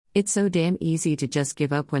It's so damn easy to just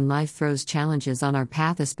give up when life throws challenges on our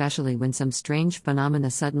path, especially when some strange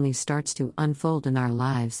phenomena suddenly starts to unfold in our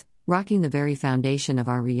lives, rocking the very foundation of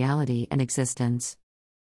our reality and existence.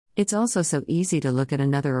 It's also so easy to look at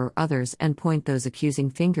another or others and point those accusing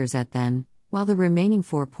fingers at them, while the remaining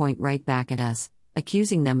four point right back at us,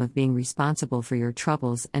 accusing them of being responsible for your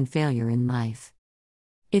troubles and failure in life.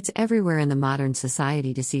 It's everywhere in the modern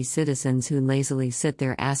society to see citizens who lazily sit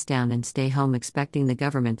their ass down and stay home expecting the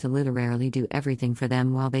government to literally do everything for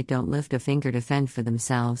them while they don't lift a finger to fend for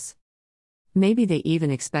themselves. Maybe they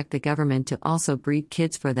even expect the government to also breed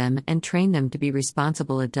kids for them and train them to be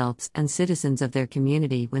responsible adults and citizens of their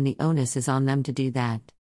community when the onus is on them to do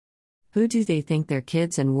that. Who do they think their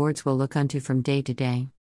kids and wards will look unto from day to day?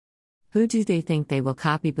 Who do they think they will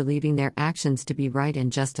copy, believing their actions to be right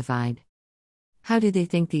and justified? How do they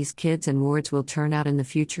think these kids and wards will turn out in the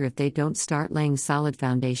future if they don't start laying solid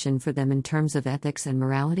foundation for them in terms of ethics and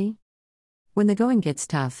morality? When the going gets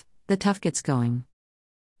tough, the tough gets going.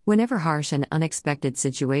 Whenever harsh and unexpected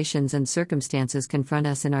situations and circumstances confront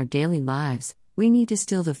us in our daily lives, we need to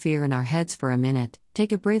still the fear in our heads for a minute,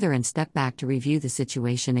 take a breather and step back to review the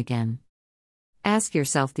situation again. Ask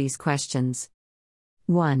yourself these questions.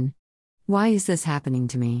 1. Why is this happening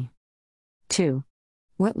to me? 2.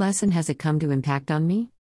 What lesson has it come to impact on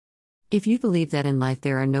me? If you believe that in life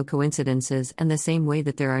there are no coincidences and the same way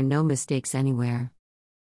that there are no mistakes anywhere,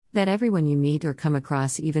 that everyone you meet or come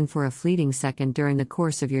across even for a fleeting second during the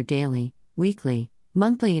course of your daily, weekly,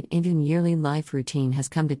 monthly and even yearly life routine has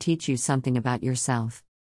come to teach you something about yourself.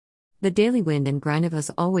 The daily wind and grind of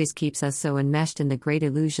us always keeps us so enmeshed in the great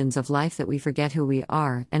illusions of life that we forget who we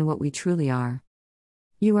are and what we truly are.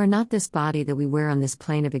 You are not this body that we wear on this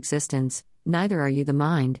plane of existence, neither are you the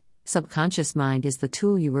mind. Subconscious mind is the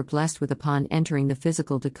tool you were blessed with upon entering the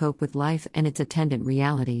physical to cope with life and its attendant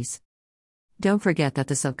realities. Don't forget that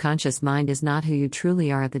the subconscious mind is not who you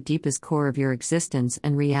truly are at the deepest core of your existence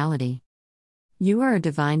and reality. You are a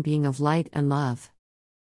divine being of light and love.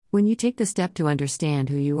 When you take the step to understand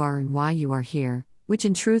who you are and why you are here, which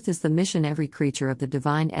in truth is the mission every creature of the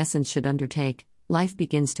divine essence should undertake, life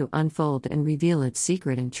begins to unfold and reveal its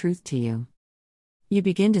secret and truth to you. You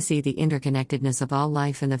begin to see the interconnectedness of all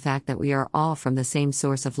life and the fact that we are all from the same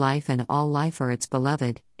source of life and all life are its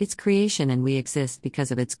beloved, its creation, and we exist because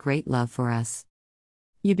of its great love for us.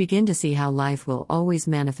 You begin to see how life will always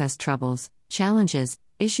manifest troubles, challenges,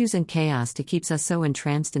 issues and chaos to keep us so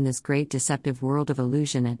entranced in this great deceptive world of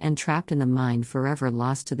illusion and trapped in the mind, forever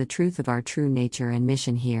lost to the truth of our true nature and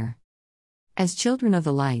mission here. As children of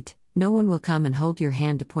the light, no one will come and hold your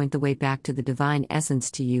hand to point the way back to the divine essence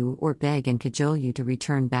to you or beg and cajole you to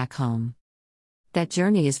return back home. That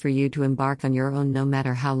journey is for you to embark on your own, no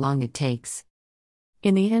matter how long it takes.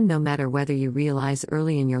 In the end, no matter whether you realize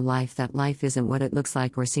early in your life that life isn't what it looks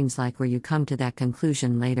like or seems like, or you come to that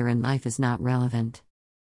conclusion later in life, is not relevant.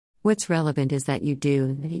 What's relevant is that you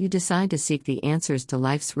decide to seek the answers to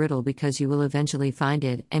life's riddle, because you will eventually find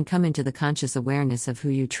it and come into the conscious awareness of who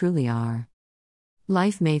you truly are.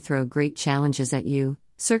 Life may throw great challenges at you,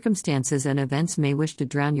 circumstances and events may wish to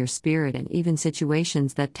drown your spirit, and even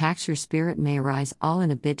situations that tax your spirit may arise, all in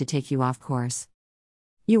a bid to take you off course.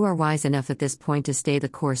 You are wise enough at this point to stay the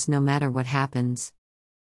course no matter what happens.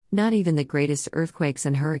 Not even the greatest earthquakes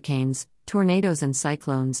and hurricanes, tornadoes and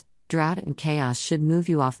cyclones, drought and chaos should move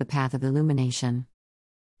you off the path of illumination.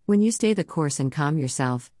 When you stay the course and calm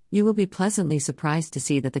yourself, you will be pleasantly surprised to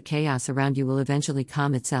see that the chaos around you will eventually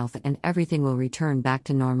calm itself and everything will return back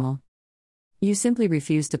to normal. You simply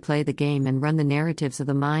refuse to play the game and run the narratives of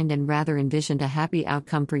the mind, and rather envisioned a happy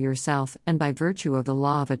outcome for yourself, and by virtue of the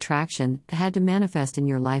law of attraction, had to manifest in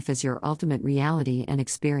your life as your ultimate reality and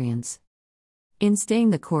experience. In staying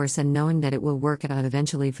the course and knowing that it will work out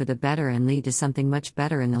eventually for the better and lead to something much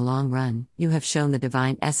better in the long run, you have shown the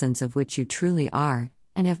divine essence of which you truly are,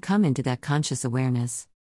 and have come into that conscious awareness.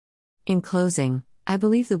 In closing, I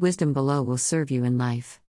believe the wisdom below will serve you in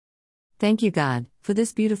life. Thank you, God, for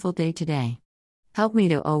this beautiful day today. Help me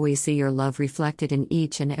to always see your love reflected in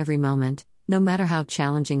each and every moment, no matter how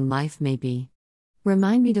challenging life may be.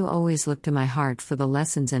 Remind me to always look to my heart for the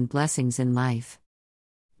lessons and blessings in life.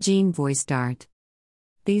 Jean Voice Dart.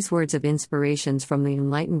 These words of inspirations from the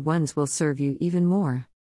enlightened ones will serve you even more.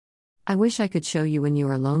 I wish I could show you when you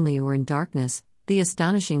are lonely or in darkness, the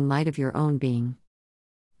astonishing light of your own being.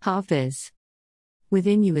 Hafiz.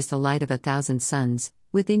 Within you is the light of 1,000 suns,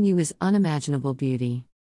 within you is unimaginable beauty.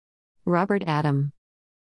 Robert Adam.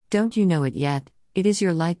 Don't you know it yet? It is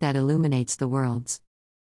your light that illuminates the worlds.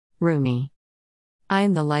 Rumi. I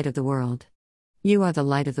am the light of the world. You are the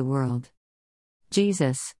light of the world.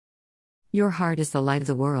 Jesus. Your heart is the light of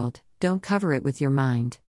the world, don't cover it with your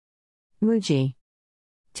mind. Muji.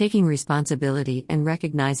 Taking responsibility and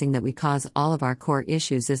recognizing that we cause all of our core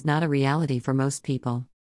issues is not a reality for most people.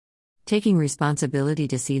 Taking responsibility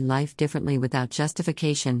to see life differently without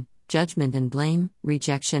justification, judgment and blame,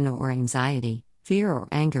 rejection or anxiety, fear or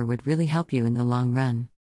anger would really help you in the long run.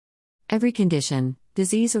 Every condition,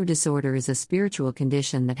 disease or disorder is a spiritual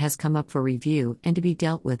condition that has come up for review and to be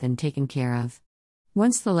dealt with and taken care of.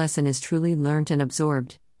 Once the lesson is truly learnt and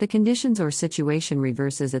absorbed, the conditions or situation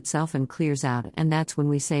reverses itself and clears out, and that's when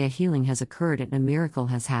we say a healing has occurred and a miracle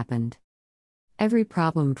has happened. Every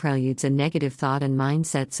problem preludes a negative thought and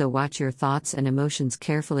mindset, so watch your thoughts and emotions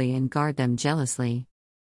carefully and guard them jealously.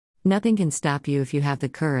 Nothing can stop you if you have the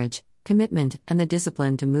courage, commitment, and the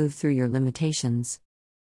discipline to move through your limitations.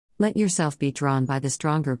 Let yourself be drawn by the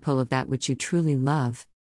stronger pull of that which you truly love.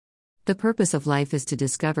 The purpose of life is to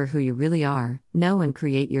discover who you really are, know and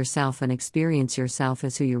create yourself and experience yourself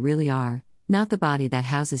as who you really are, not the body that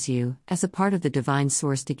houses you, as a part of the divine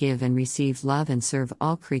source to give and receive love and serve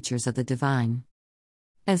all creatures of the divine.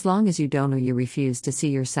 As long as you don't or you refuse to see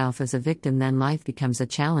yourself as a victim, then life becomes a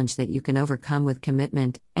challenge that you can overcome with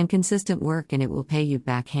commitment and consistent work, and it will pay you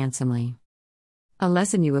back handsomely. A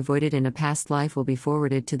lesson you avoided in a past life will be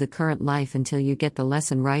forwarded to the current life until you get the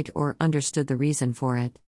lesson right or understood the reason for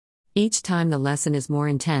it. Each time the lesson is more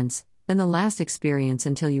intense than the last experience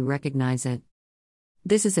until you recognize it.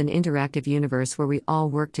 This is an interactive universe where we all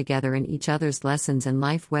work together in each other's lessons in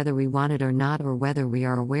life, whether we want it or not, or whether we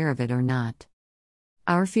are aware of it or not.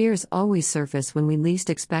 Our fears always surface when we least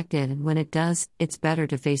expect it, and when it does, it's better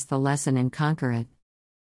to face the lesson and conquer it.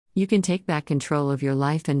 You can take back control of your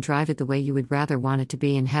life and drive it the way you would rather want it to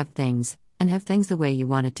be, and have things the way you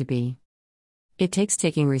want it to be. It takes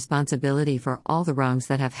taking responsibility for all the wrongs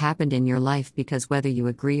that have happened in your life, because whether you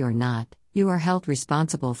agree or not, you are held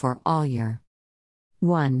responsible for all your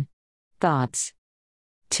 1. Thoughts.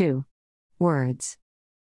 2. Words.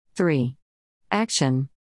 3. Action.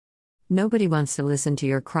 Nobody wants to listen to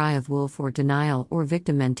your cry of wolf or denial or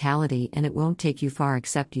victim mentality, and it won't take you far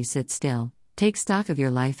except you sit still, take stock of your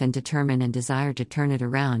life and determine and desire to turn it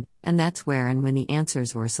around, and that's where and when the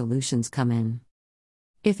answers or solutions come in.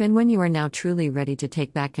 If and when you are now truly ready to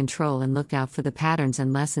take back control and look out for the patterns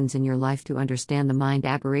and lessons in your life to understand the mind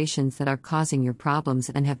aberrations that are causing your problems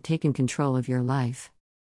and have taken control of your life,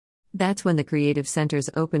 that's when the creative centers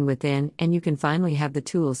open within, and you can finally have the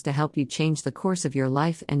tools to help you change the course of your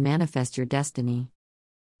life and manifest your destiny.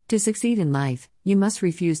 To succeed in life, you must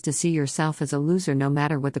refuse to see yourself as a loser no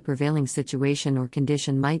matter what the prevailing situation or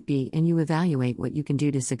condition might be, and you evaluate what you can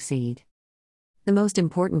do to succeed. The most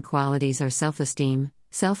important qualities are self-esteem,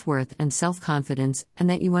 self-worth and self-confidence, and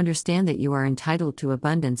that you understand that you are entitled to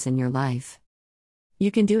abundance in your life.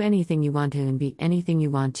 You can do anything you want to and be anything you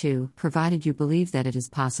want to, provided you believe that it is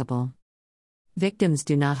possible. Victims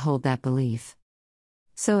do not hold that belief.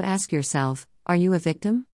 So ask yourself, are you a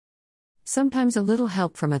victim? Sometimes a little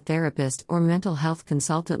help from a therapist or mental health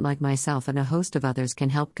consultant like myself and a host of others can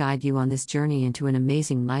help guide you on this journey into an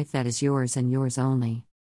amazing life that is yours and yours only.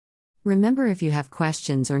 Remember, if you have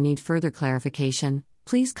questions or need further clarification,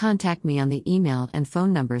 please contact me on the email and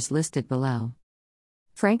phone numbers listed below.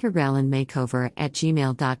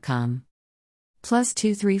 frankerballenmakeover@gmail.com.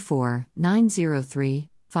 +234 903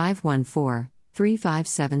 514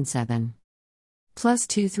 3577.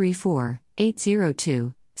 +234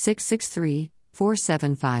 802 663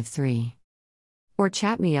 4753. Or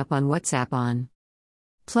chat me up on WhatsApp on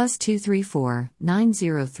 +234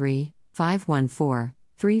 903 514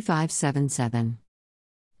 3577.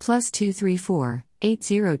 +234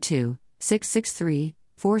 802 663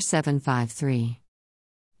 4753.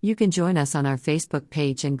 You can join us on our Facebook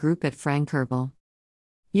page and group at Frank Herbal.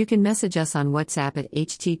 You can message us on WhatsApp at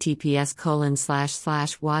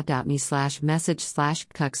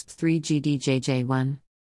https://wa.me/message/cuxp3gdjj1.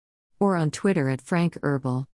 Or on Twitter at Frank Herbal.